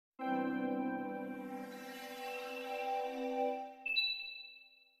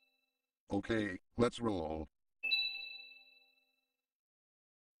Okay, let's roll.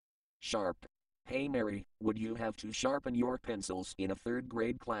 Sharp. Hey Mary, would you have to sharpen your pencils in a third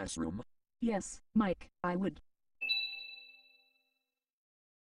grade classroom? Yes, Mike, I would.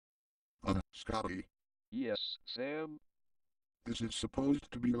 Scotty, Yes, Sam. this is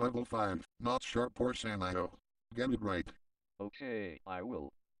supposed to be level 5, not sharp or Sanio. Get it right. Okay, I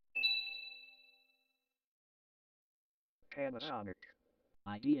will. Panasonic.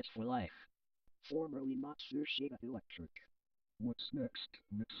 Ideas for life. Formerly Matsushita Electric. What's next,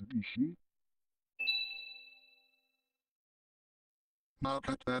 Mitsubishi? Now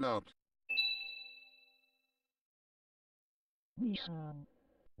cut that out. Nissan.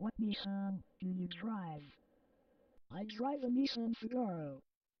 What Nissan do you drive? I drive a Nissan Figaro.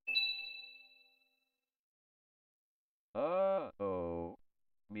 Uh-oh.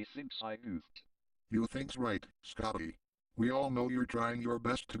 Methinks I goofed. You think's right, Scotty. We all know you're trying your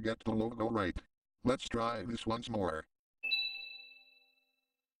best to get the logo right. Let's try this once more.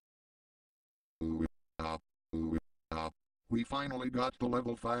 We finally got the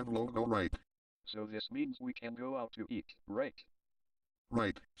level 5 logo right. So this means we can go out to eat, right?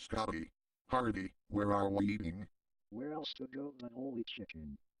 Right, Scotty. Hardy, where are we eating? Where else to go but only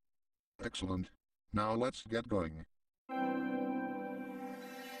chicken? Excellent. Now let's get going.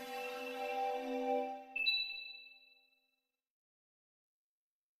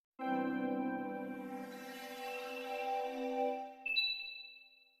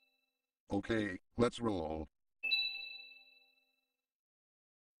 Okay, let's roll.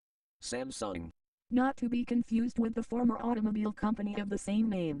 Samsung. Not to be confused with the former automobile company of the same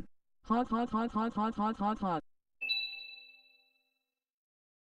name. Hog hog hog hog hog hog hog hog.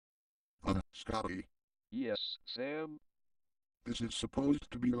 Scotty, Yes, Sam. this is supposed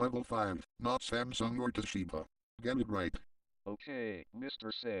to be level 5, not Samsung or Toshiba. Get it right. Okay,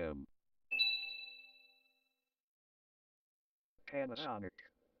 Mr. Sam. Panasonic.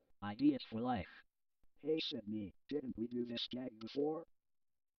 Ideas for life. Hey Sydney, didn't we do this gag before?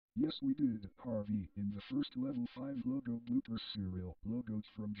 Yes, we did, Harvey, in the first Level 5 logo blooper serial, Logos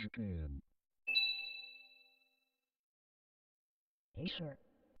from Japan. Hey sir.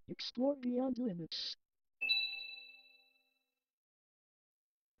 Explore beyond limits.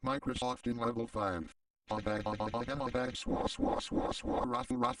 Microsoft in level 5. Swa swa swa swa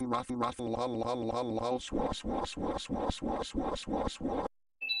raffle raffle raffle raffle lol lol lol lol swa swa swa swa swa swa swa swa.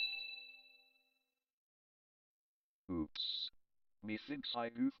 Oops. Methinks I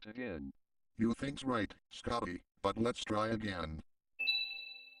goofed again. You think's right, Scotty, but let's try again.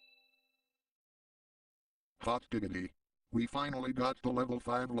 Hot diggity. We finally got the level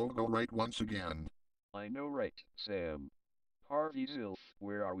 5 logo right once again. I know right, Sam. Harvey Zilf,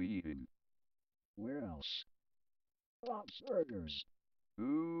 where are we eating? Where else? Bob's Burgers.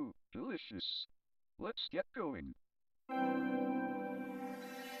 Ooh, delicious. Let's get going.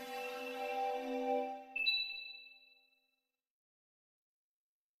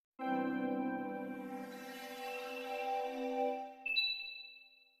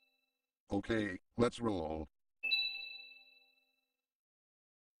 Okay, let's roll.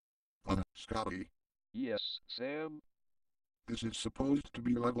 Scotty, Yes, Sam. this is supposed to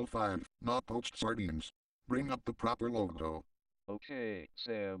be level 5, not poached sardines. Bring up the proper logo. Okay,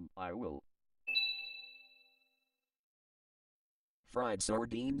 Sam, I will. Fried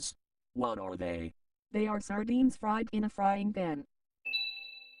sardines? What are they? They are sardines fried in a frying pan.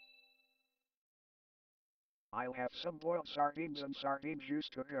 I'll have some boiled sardines and sardine juice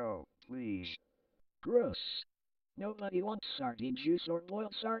to go, please. Gross. Nobody wants sardine juice or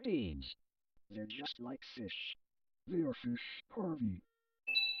boiled sardines. They're just like fish. They are fish, Harvey.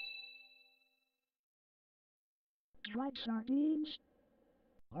 Dried sardines?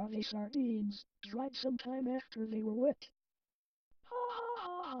 Are they sardines, dried sometime after they were wet? Ha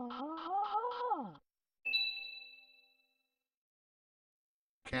ha ha ha ha ha!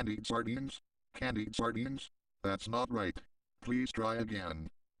 Candied sardines? Candied sardines? That's not right. Please try again.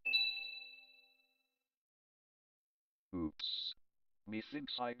 Oops.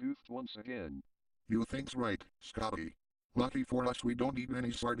 Methinks I goofed once again. You think's right, Scotty. Lucky for us we don't eat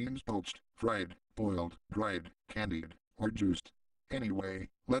any sardines poached, fried, boiled, dried, candied, or juiced. Anyway,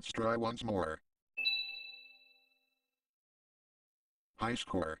 let's try once more. High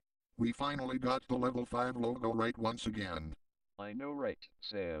score. We finally got the level 5 logo right once again. I know right,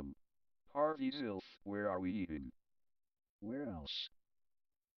 Sam. Harvey Zilf, where are we eating? Where else?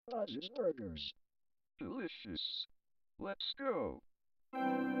 Buzz's Burgers. Delicious. Let's go.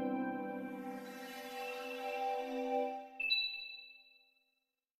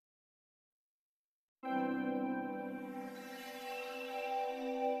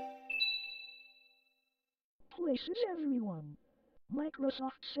 places everyone.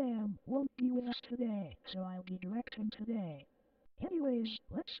 Microsoft Sam won't be with us today, so I'll be directing today. Anyways,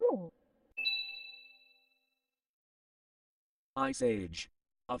 let's roll. Ice Age.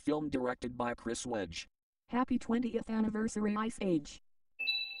 A film directed by Chris Wedge. Happy 20th anniversary Ice Age.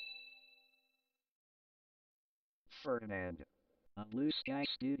 Ferdinand. A Blue Sky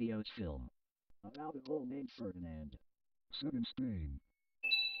Studios film. About a bull named Ferdinand. Set in Spain.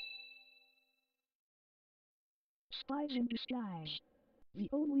 Spies in Disguise. The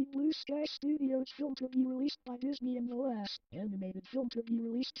only Blue Sky Studios film to be released by Disney and the last animated film to be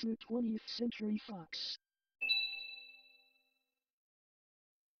released through 20th Century Fox.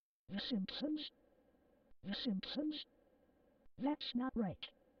 The Simpsons? The Simpsons? That's not right.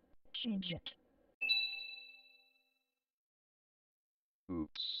 Change it.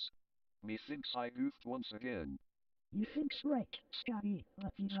 Oops. Methinks I goofed once again. You think's right, Scotty,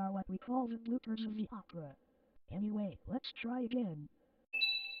 but these are what we call the bloopers of the opera. Anyway, let's try again.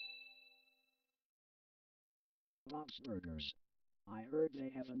 Bob's Burgers. I heard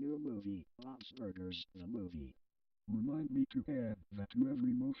they have a new movie, Bob's Burgers, the movie. Remind me to add that to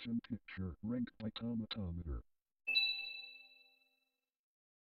every motion picture ranked by Tomatometer.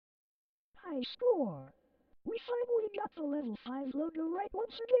 High score! We finally got the Level 5 logo right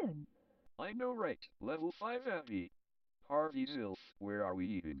once again. I know right, Level 5 Abby. Harvey Zilf, where are we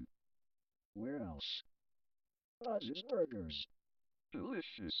eating? Where else? Buzz's Burgers.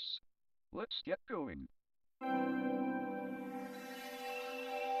 Delicious. Let's get going.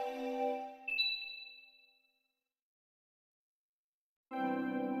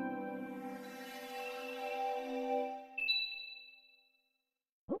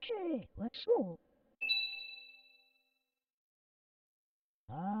 Okay, let's roll.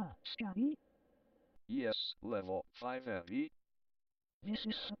 Scotty, Yes, Level 5 Abby. this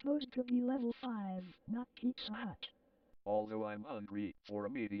is supposed to be Level 5, not Pizza Hut. Although I'm hungry for a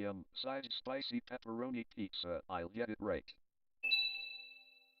medium-sized spicy pepperoni pizza, I'll get it right.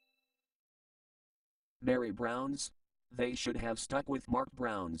 Mary Brown's. They should have stuck with Mark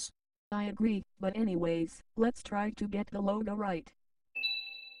Brown's. I agree, but anyways, let's try to get the logo right.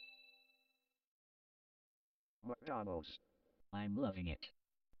 McDonald's. I'm loving it.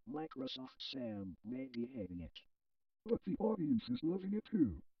 Microsoft Sam may be hating it. But the audience is loving it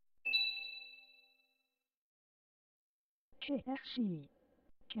too. KFC.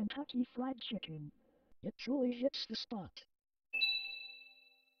 Kentucky Fried Chicken. It truly hits the spot.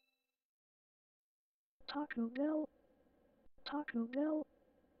 Taco Bell. Taco Bell.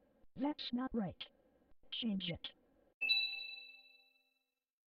 That's not right. Change it.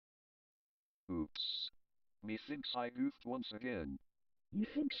 Oops. Methinks I goofed once again. You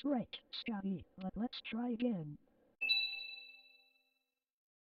think's right, Scotty, but let's try again.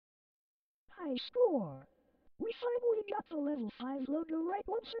 High score! We finally got the Level 5 logo right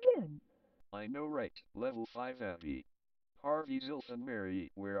once again. I know right, Level 5 Abby. Harvey Zilf and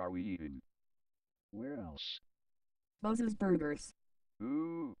Mary, where are we eating? Where else? Buzz's Burgers.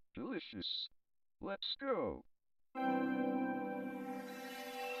 Ooh, delicious. Let's go.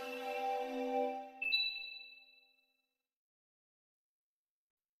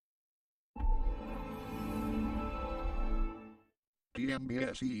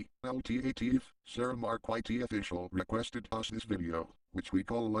 TMBSE, LTATF, CEREMARK YT official requested us this video, which we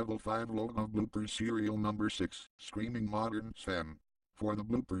call Level 5 Logo Bloopers Serial Number 6, Screaming Modern Sam. For the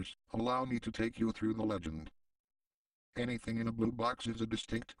bloopers, allow me to take you through the legend. Anything in a blue box is a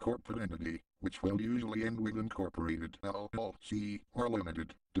distinct corporate entity, which will usually end with Incorporated, LLC, or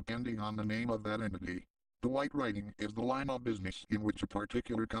Limited, depending on the name of that entity. The white writing is the line of business in which a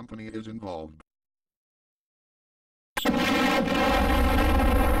particular company is involved.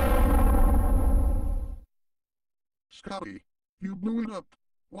 Scotty, you blew it up.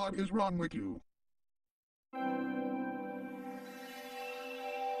 What is wrong with you?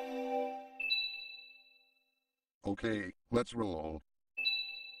 Okay, let's roll.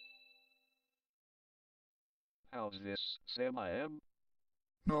 How's this, Sam I am?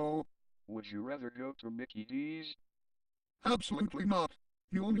 No, Would you rather go to Mickey D's? absolutely not.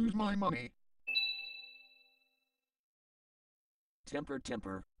 You'll lose my money.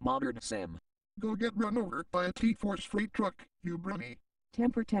 Temper, Modern Sam. Go get run over by a T-Force freight truck, you brony.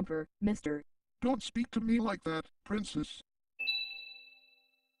 Temper, mister. Don't speak to me like that, princess.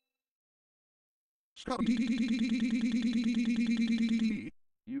 Scotty.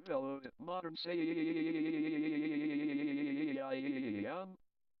 You bellowed at Modern Sam.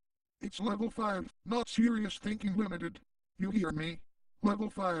 It's Level 5, not Serious Thinking Limited. You hear me? Level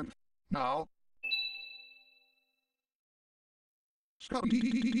 5. Now. Scotty.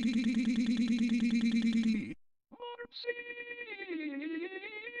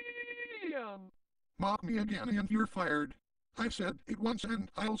 Sam. Mock me again and you're fired. I said it once and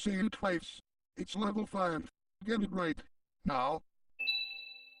I'll say it twice. It's level 5. Get it right. Now.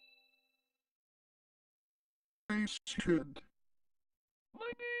 I should. My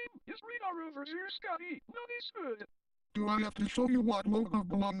name is Radar over here, Scotty. Not as good. Do I have to show you what logo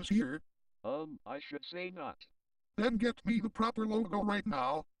belongs here? I should say not. Then get me the proper logo right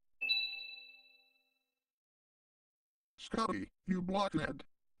now. Scotty, you blockhead.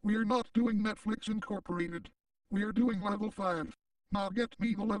 We're not doing Netflix Incorporated. We're doing level 5. Now get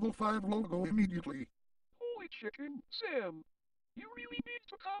me the level 5 logo immediately. Holy chicken, Sam. You really need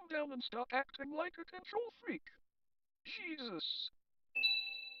to calm down and stop acting like a control freak. Jesus.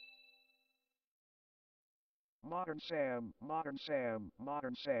 Modern Sam, Modern Sam,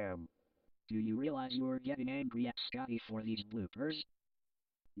 Modern Sam. Do you realize you're getting angry at Scotty for these bloopers?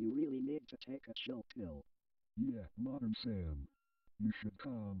 You really need to take a chill pill. Yeah, Modern Sam. You should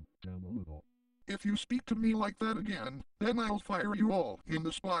calm down a little. If you speak to me like that again, then I'll fire you all in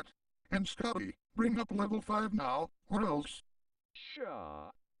the spot. And Scotty, bring up level 5 now, or else. Sha.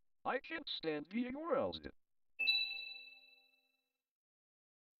 I can't stand being roused.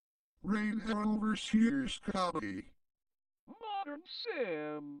 Raid overseer Scotty. Modern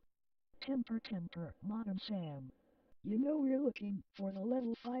Sam. Temper, Modern Sam. You know we're looking for the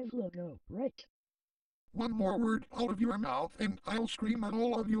level 5 logo, right? One more word out of your mouth and I'll scream at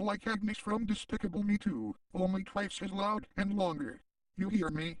all of you like Agnes from Despicable Me 2, only twice as loud and longer. You hear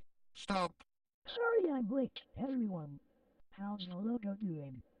me? Stop. Sorry I'm late, everyone. How's the logo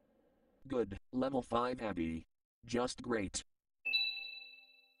doing? Good, level 5 Abby. Just great.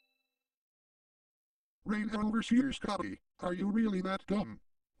 Raid overseer Scotty, are you really that dumb?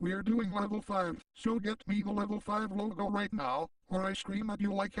 We're doing level 5, so get me the level 5 logo right now, or I scream at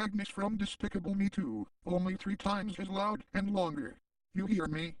you like Agnes from Despicable Me 2, only 3 times as loud and longer. You hear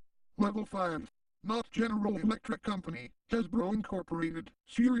me? Level 5. Not General Electric Company, Hasbro Incorporated,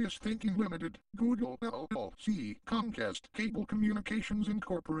 Serious Thinking Limited, Google LLC, Comcast Cable Communications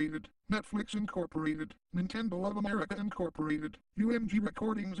Incorporated, Netflix Incorporated, Nintendo of America Incorporated, UMG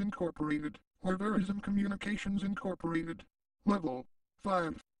Recordings Incorporated, or Verizon Communications Incorporated. Level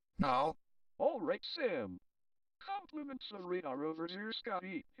 5. Now. Alright, Sam. Compliments of Radar over here,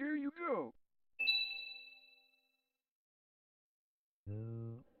 Scotty. Here you go.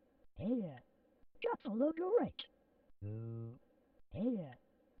 Hey, got the logo right. Hey,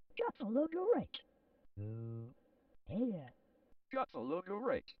 got the logo right. Hey, Got the logo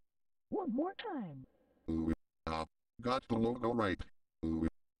right. one more time. Ooh, got the logo right. Ooh,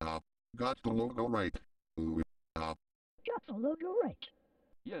 got the logo right. Ooh, Got the logo right.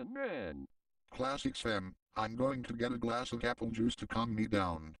 Yeah, man. Classic Sam, I'm going to get a glass of apple juice to calm me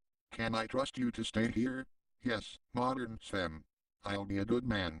down. Can I trust you to stay here? Yes, Modern Sam. I'll be a good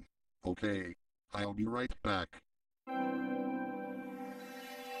man. Okay. I'll be right back.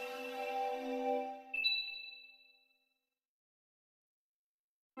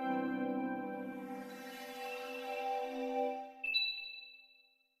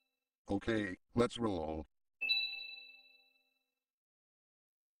 Okay, let's roll.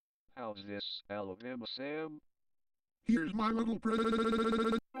 How's this, Alabama Sam? Here's my little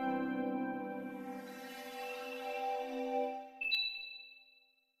present.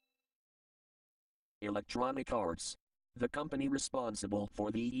 Electronic Arts. The company responsible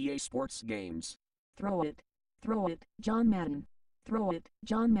for the EA Sports games. Throw it. Throw it, John Madden. Throw it,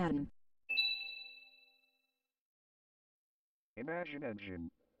 John Madden. Imagine Engine.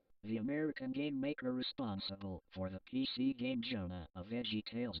 The American game maker responsible for the PC game Jonah, a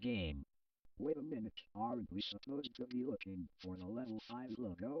VeggieTales game. Wait a minute, aren't we supposed to be looking for the level 5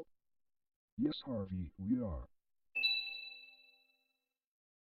 logo? Yes, Harvey, we are.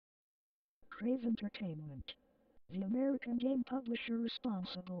 Crave Entertainment. The American game publisher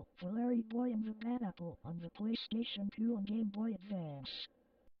responsible for Larry Boy and the Bad Apple on the PlayStation 2 and Game Boy Advance.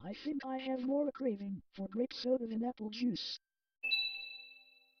 I think I have more a craving for grape soda than apple juice.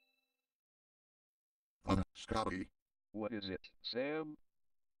 Scotty, What is it, Sam?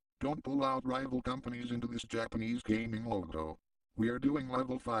 don't pull out rival companies into this Japanese gaming logo. We are doing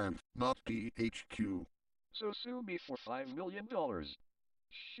level 5, not THQ. So sue me for $5 million.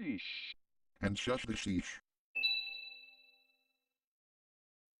 Sheesh. And shush the sheesh.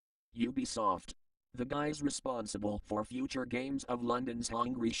 Ubisoft. The guys responsible for future games of London's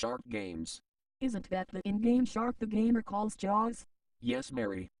Hungry Shark Games. Isn't that the in-game shark the gamer calls Jaws? Yes,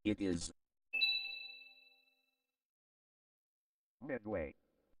 Mary, it is. Midway.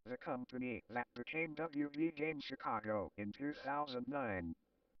 The company that became WB Games Chicago in 2009.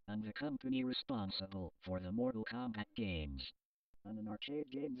 and the company responsible for the Mortal Kombat games. And an arcade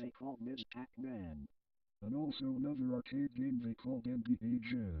game they called Ms. Pac-Man. And also another arcade game they called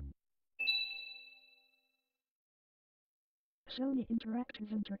MGN. Sony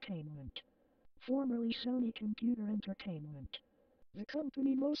Interactive Entertainment. Formerly Sony Computer Entertainment. The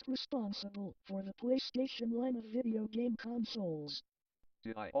company most responsible for the PlayStation line of video game consoles.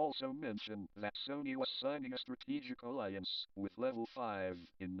 Did I also mention that Sony was signing a strategic alliance with Level-5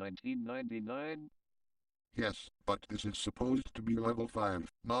 in 1999? Yes, but this is supposed to be Level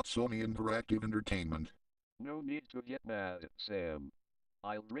 5, not Sony Interactive Entertainment. No need to get mad, Sam.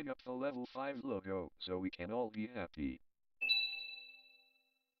 I'll bring up the Level-5 logo so we can all be happy.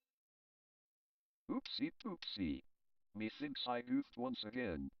 Oopsie poopsie. Methinks I goofed once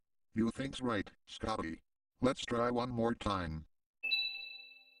again. You think's right, Scotty. Let's try one more time.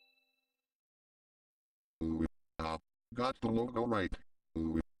 Ooh, got the logo right.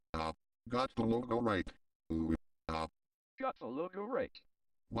 Ooh, got the logo right. Ooh, Got the logo right.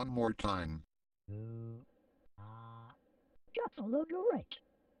 one more time. Got the logo right.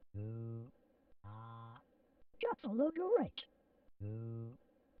 Got the logo right.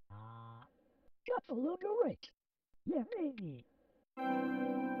 Got the logo right. Yeah, maybe.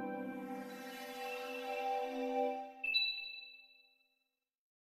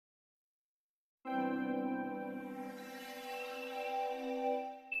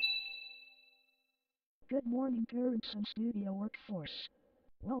 Good morning, parents and studio workforce.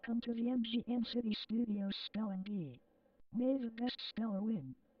 Welcome to the MGN City Studios Spelling Bee. May the best speller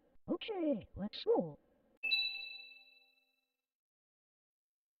win. Okay, let's roll.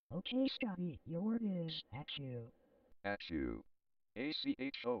 Okay, Scotty, your word is ACHOO. At you.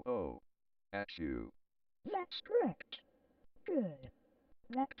 ACHOO. At you. That's correct. Good.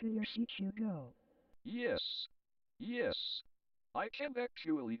 Back to your seat you go. Yes. Yes. I can't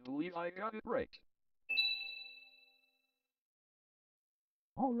actually believe I got it right.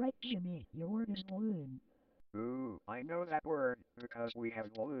 Alright, Jimmy, your word is balloon. Ooh, I know that word because we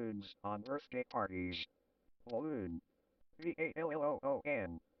have balloons on birthday parties. Balloon.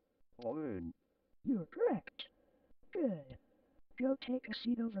 B-A-L-L-O-O-N. Balloon. You're correct. Good. Go take a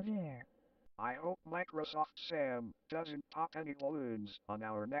seat over there. I hope Microsoft Sam doesn't pop any balloons on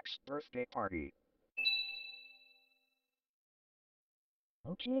our next birthday party.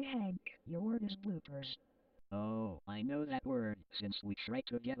 Okay, Hank, your word is bloopers. Oh, I know that word since we try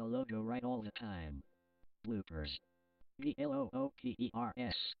to get a logo right all the time. Bloopers.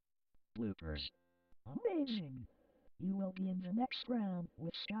 B-L-O-O-P-E-R-S. Bloopers. Amazing. You will be in the next round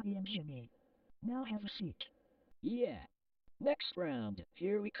with Scotty and Jimmy. Now have a seat. Yeah. Next round,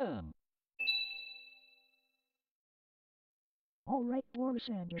 here we come. Alright, Boris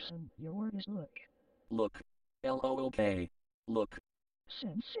Anderson, your word is look. Look. L-O-O-K. Look.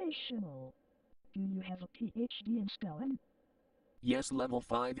 Sensational. Do you have a PhD in spelling? Yes, Level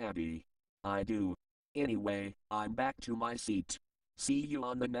 5 Abby. I do. Anyway, I'm back to my seat. See you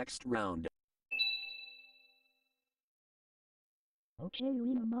on the next round. Okay,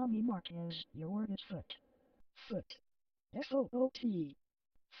 Lena Mommy Marquez, your word is foot. Foot. F-O-O-T.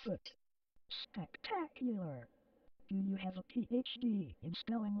 Foot. Spectacular. Do you have a PhD in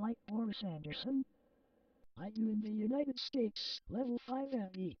spelling like Boris Anderson? I do in the United States, Level 5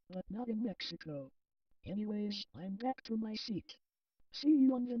 Abby, but not in Mexico. Anyways, I'm back to my seat. See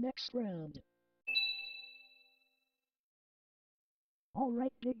you on the next round.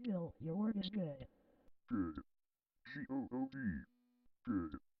 Alright, Big Bill, your word is good. Good. G-O-O-D.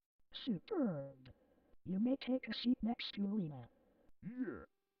 Good. Superb. You may take a seat next to Alina. Yeah.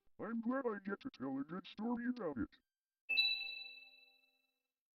 I'm glad I get to tell a good story about it.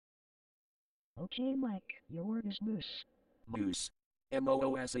 Okay, Mike, your word is moose. Moose.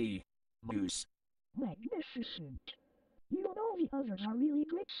 M-O-O-S-E. Moose. Magnificent. You and all the others are really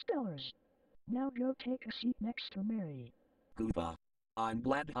great spellers. Now go take a seat next to Mary. Gooba. I'm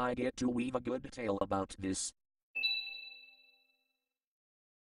glad I get to weave a good tale about this.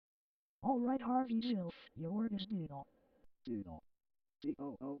 Alright, Harvey Zilf, your word is doodle. Doodle.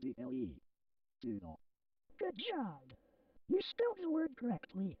 D-O-O-D-L-E. Doodle. Good job. You spelled the word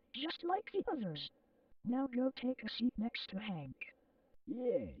correctly, just like the others. Now go take a seat next to Hank.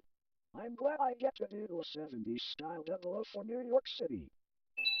 Yay. I'm glad I get to doodle a 70s style double for New York City.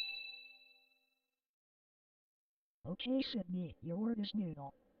 Okay, Sydney, your word is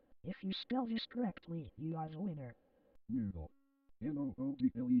noodle. If you spell this correctly, you are the winner. Noodle.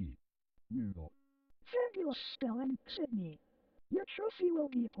 N-O-O-D-L-E. Noodle. Fabulous spelling, Sydney. Your trophy will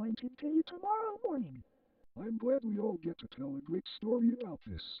be appointed to you tomorrow morning. I'm glad we all get to tell a great story about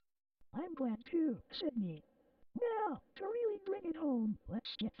this. I'm glad too, Sydney. Now, To really bring it home,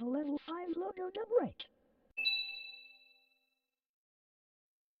 let's get the Level 5 logo done right.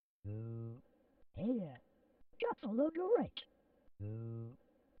 Hey, got the logo right.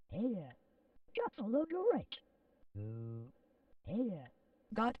 Hey, got the logo right. Hey,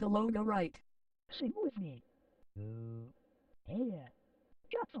 Got the logo right. sing with me. Hey,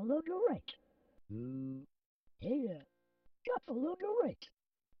 got the logo right. Hey, got the logo right.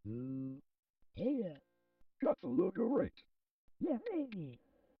 Hey, Got the logo right. yeah, maybe.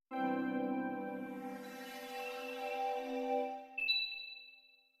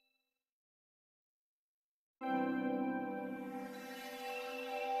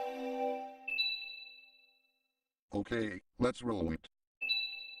 Okay, let's roll it.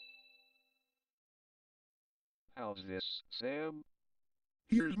 How's this, Sam?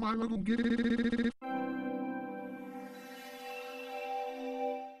 Here's my little gift.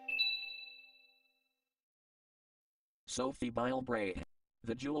 Sophie Bilbray,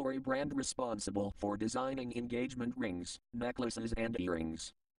 the jewelry brand responsible for designing engagement rings, necklaces and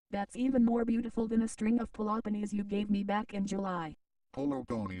earrings. That's even more beautiful than a string of Peloponies you gave me back in July. Polo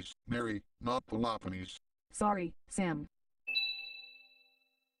ponies, Mary, not Peloponies. Sorry, Sam.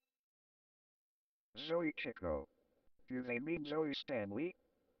 Zoe Chico. Do they mean Zoe Stanley?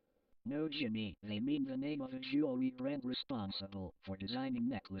 No, Jimmy, they mean the name of a jewelry brand responsible for designing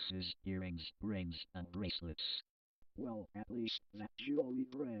necklaces, earrings, rings, and bracelets. Well, at least that jewelry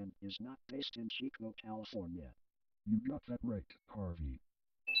brand is not based in Chico, California. You got that right, Harvey.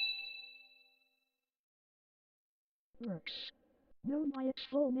 Burks. Known by its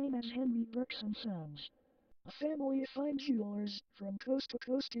full name as Henry Burks and Sons. A family of fine jewelers from coast to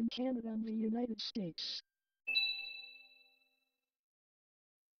coast in Canada and the United States.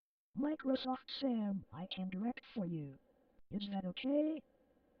 Microsoft Sam, I can direct for you. Is that okay?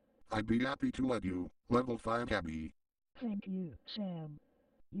 I'd be happy to let you. Level 5 Abby. Thank you, Sam.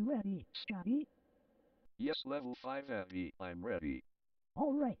 You ready, Scotty? Yes, Level 5 Abby, I'm ready.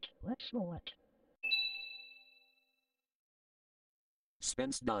 Alright, let's roll it.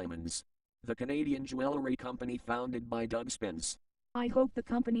 Spence Diamonds, the Canadian jewelry company founded by Doug Spence. I hope the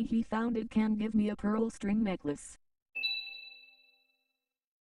company he founded can give me a pearl string necklace.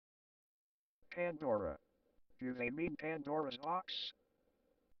 Pandora. Do they mean Pandora's box?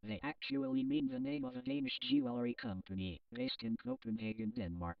 They actually mean the name of a Danish jewelry company based in Copenhagen,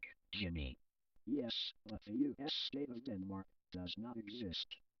 Denmark, Jimmy. Yes, but the U.S. state of Denmark does not exist.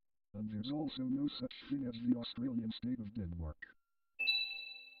 And there's also no such thing as the Australian state of Denmark.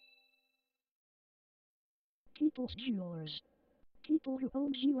 People's Jewelers. People who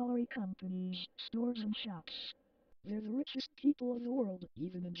own jewelry companies, stores and shops. They're the richest people of the world,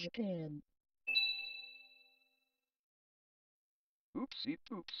 even in Japan. Oopsie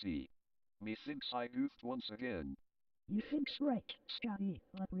poopsie. Methinks I goofed once again. You think's right, Scotty,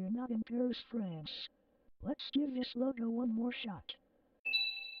 but we're not in Paris, France. Let's give this logo one more shot.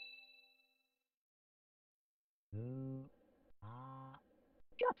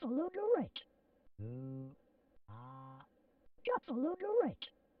 Got the logo right. Got the logo right.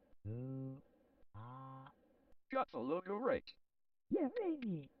 Got the logo right. Yeah,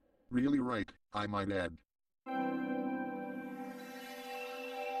 maybe. Really right, I might add.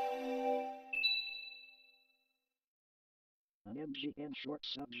 An MGN short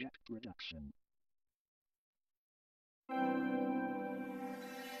subject production.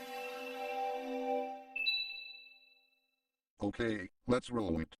 Okay, let's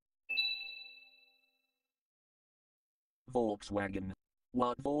roll it. Volkswagen.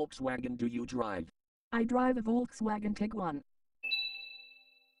 What Volkswagen do you drive? I drive a Volkswagen Tiguan.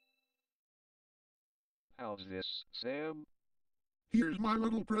 How's this, Sam? Here's my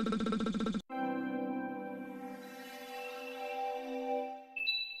little present.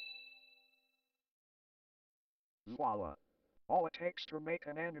 Voila. All it takes to make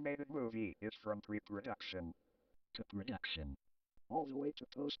an animated movie is from pre-production to production. All the way to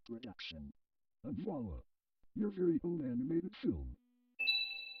post-production. And voila, your very own animated film.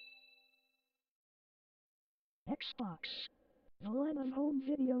 Xbox. The line of home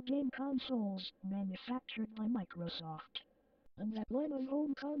video game consoles manufactured by Microsoft. And that line of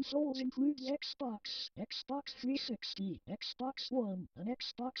home consoles includes Xbox, Xbox 360, Xbox One, and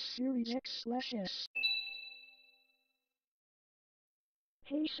Xbox Series X/S.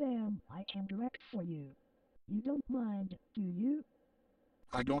 Hey Sam, I can direct for you. You don't mind, do you?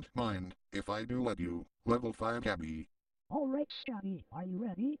 I don't mind, if I do let you. Level 5 Abby. Alright Scotty, are you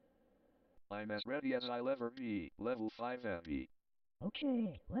ready? I'm as ready as I'll ever be. Level 5 Abby.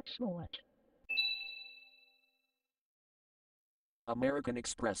 Okay, let's roll it. American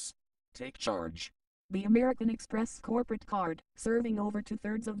Express. Take charge. The American Express corporate card, serving over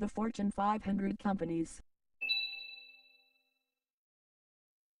 2/3 of the Fortune 500 companies.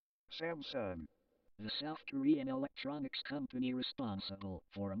 Samsung. The South Korean electronics company responsible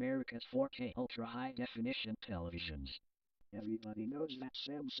for America's 4K ultra-high definition televisions. Everybody knows that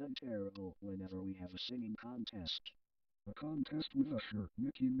Samsung terrible whenever we have a singing contest. A contest with Usher,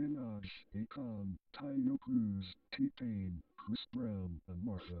 Nicki Minaj, Akon, Tayo Cruz, T-Pain, Chris Brown, and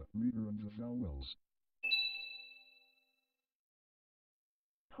Martha Reader and the Vowels.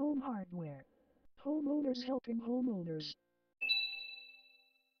 Home hardware. Homeowners helping homeowners.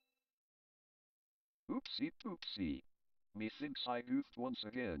 Oopsie poopsie. Methinks I goofed once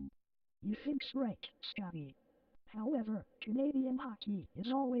again. You think's right, Scotty. However, Canadian hockey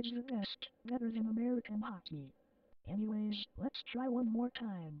is always the best, better than American hockey. Anyways, let's try one more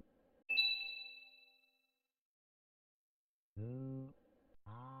time.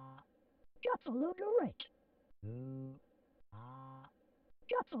 Got the logo right.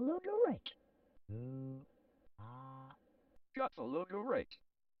 Got the logo right. Got the logo right.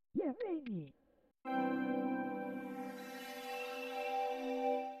 Yeah, baby.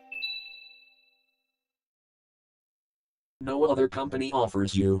 No other company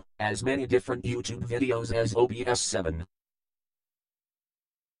offers you as many different YouTube videos as OBS 7.